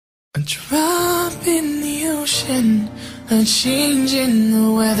drop in the ocean, a change in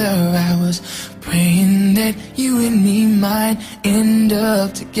the weather. I was praying that you and me might end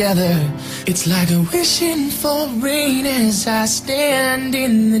up together. It's like a wishing for rain as I stand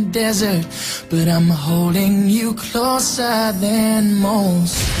in the desert, but I'm holding you closer than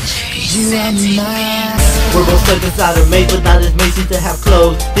most. You are mine. We're both stuck inside a maze, but now this maze seems to have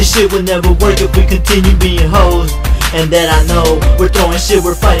closed. This shit would never work if we continue being hoes. And that I know, we're throwing shit,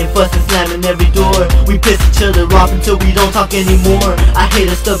 we're fighting, fussing, slamming every door. We piss each other off until we don't talk anymore. I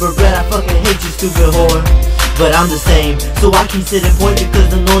hate a stubborn brat, I fucking hate you, stupid whore. But I'm the same, so I keep sitting point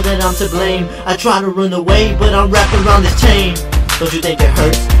because I know that I'm to blame. I try to run away, but I'm wrapped around this chain. Don't you think it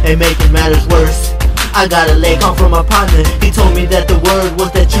hurts and making matters worse? I got a leg call from my partner. He told me that the word was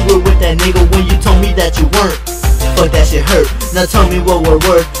that you were with that nigga when you told me that you weren't. Fuck, that shit hurt. Now tell me what we're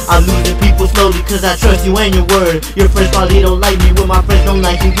worth. I'm losing people slowly cause I trust you and your word. Your friends probably don't like me when my friends don't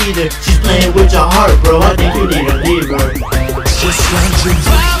like you either. She's playing with your heart, bro. I think you need to leave her. Just like you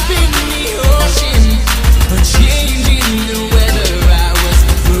drop in the ocean, a change in the weather. I was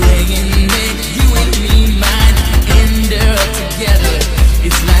praying that you and me might end up together.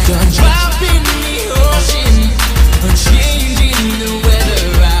 It's like a drop in the ocean, a change in the weather.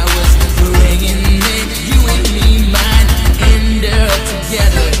 I was praying that you and me might end up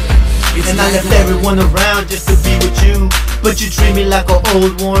together. And I left everyone around just to be with you, but you treat me like an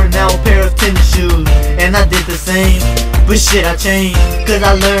old worn out pair of tennis shoes. And I did the same, but shit I changed, cause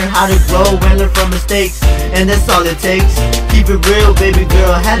I learned how to grow and learn from mistakes. And that's all it takes. Keep it real, baby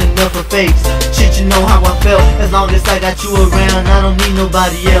girl, had enough of fakes. Shit, you know how I felt. As long as I got you around, I don't need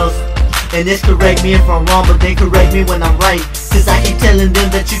nobody else. And this correct me if I'm wrong, but they correct me when I'm right, cause I keep telling them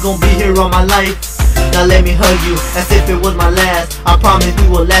that you gon' be here all my life. Now let me hug you, as if it was my last. I promise we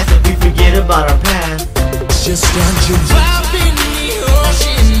will last if we forget about our past. Just like you drop in the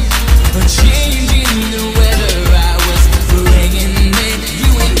ocean, a change in the weather. I was praying that you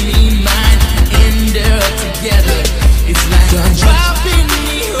and me might end up together. It's like a drop in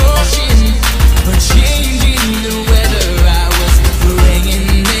the ocean, a change in the weather. I was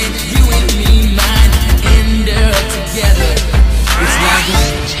praying that you and me might end up together. It's like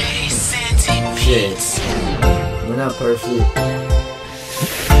a shit, we're not perfect.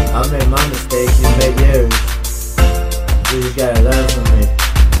 I made my mistakes, you made yours. You just gotta learn from it,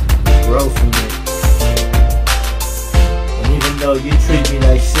 grow from it. And even though you treat me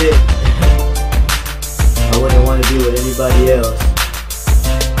like shit, I wouldn't want to be with anybody else,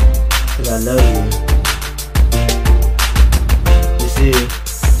 cause I love you. You see,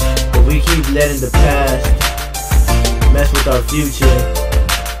 if we keep letting the past mess with our future,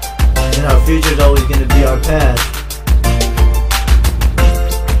 then our future's always gonna be our past.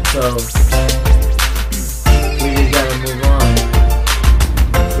 So we just gotta move on.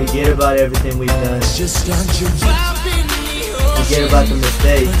 Forget about everything we've done. Forget about the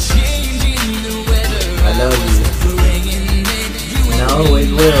mistakes. I love you, and I always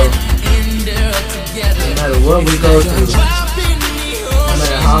will. No matter what we go through, no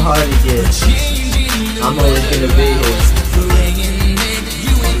matter how hard it gets, I'm always gonna be here.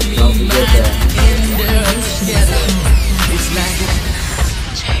 Don't forget that.